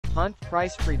Hunt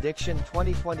price prediction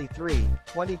 2023,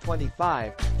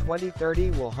 2025,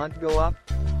 2030. Will Hunt go up?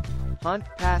 Hunt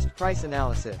past price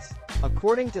analysis.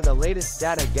 According to the latest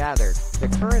data gathered, the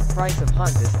current price of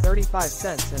Hunt is 35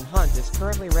 cents and Hunt is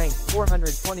currently ranked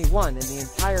 421 in the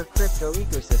entire crypto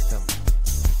ecosystem.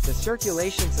 The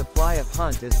circulation supply of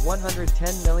Hunt is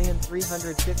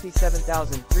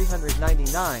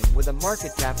 110,357,399 with a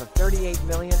market cap of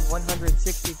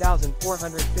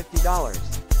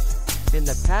 $38,160,450. In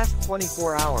the past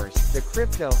 24 hours, the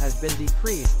crypto has been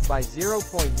decreased by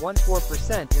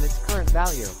 0.14% in its current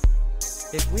value.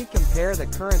 If we compare the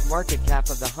current market cap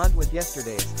of the Hunt with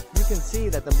yesterday's, you can see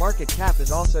that the market cap is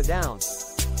also down.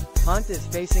 Hunt is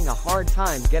facing a hard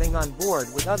time getting on board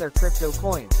with other crypto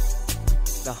coins.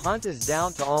 The Hunt is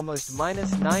down to almost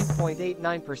minus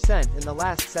 9.89% in the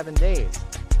last 7 days.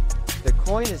 The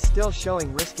coin is still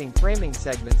showing risking framing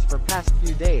segments for past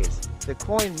few days. The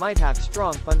coin might have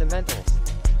strong fundamentals,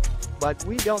 but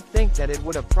we don't think that it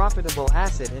would a profitable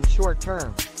asset in short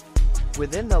term.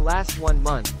 Within the last 1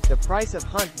 month, the price of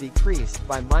Hunt decreased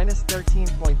by minus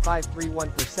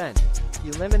 13.531%,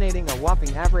 eliminating a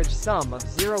whopping average sum of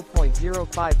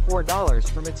 $0.054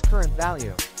 from its current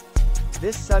value.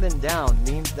 This sudden down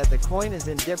means that the coin is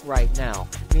in dip right now,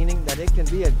 meaning that it can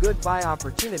be a good buy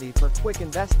opportunity for quick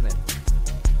investment.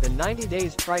 The 90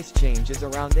 days price change is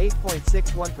around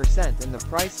 8.61% and the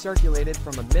price circulated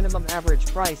from a minimum average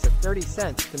price of 30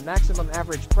 cents to maximum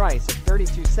average price of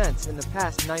 32 cents in the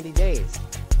past 90 days.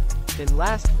 In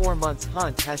last 4 months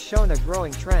Hunt has shown a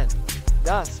growing trend.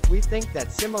 Thus, we think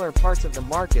that similar parts of the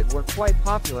market were quite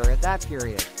popular at that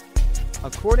period.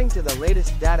 According to the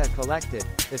latest data collected,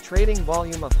 the trading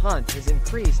volume of Hunt is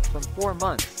increased from 4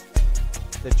 months.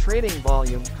 The trading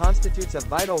volume constitutes a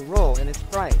vital role in its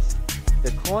price.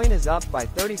 The coin is up by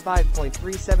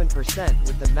 35.37%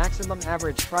 with the maximum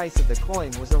average price of the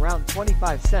coin was around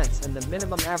 25 cents and the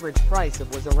minimum average price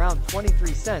was around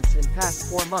 23 cents in past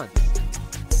 4 months.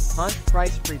 Hunt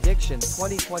price prediction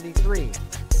 2023.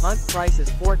 Hunt price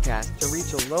is forecast to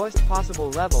reach a lowest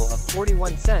possible level of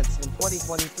 41 cents in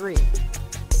 2023.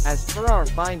 As per our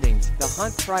findings, the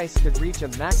Hunt price could reach a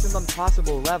maximum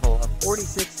possible level of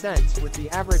 46 cents with the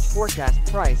average forecast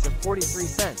price of 43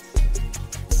 cents.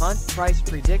 Hunt price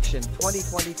prediction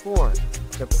 2024.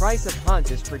 The price of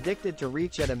Hunt is predicted to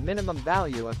reach at a minimum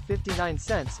value of 59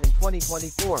 cents in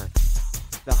 2024.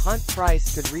 The Hunt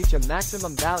price could reach a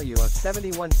maximum value of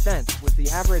 71 cents with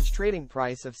the average trading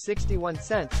price of 61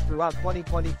 cents throughout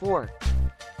 2024.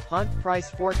 Hunt price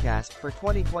forecast for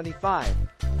 2025.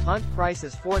 Hunt price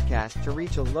is forecast to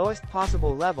reach a lowest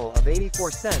possible level of 84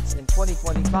 cents in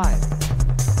 2025.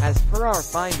 As per our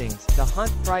findings, the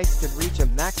Hunt price could reach a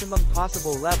maximum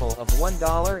possible level of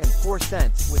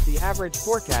 $1.04 with the average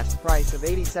forecast price of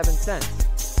 87 cents.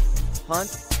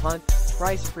 Hunt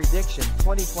price prediction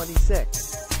 2026.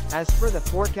 As per the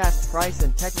forecast price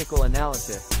and technical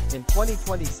analysis, in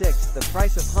 2026 the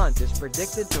price of Hunt is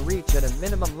predicted to reach at a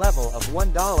minimum level of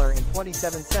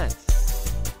 $1.27.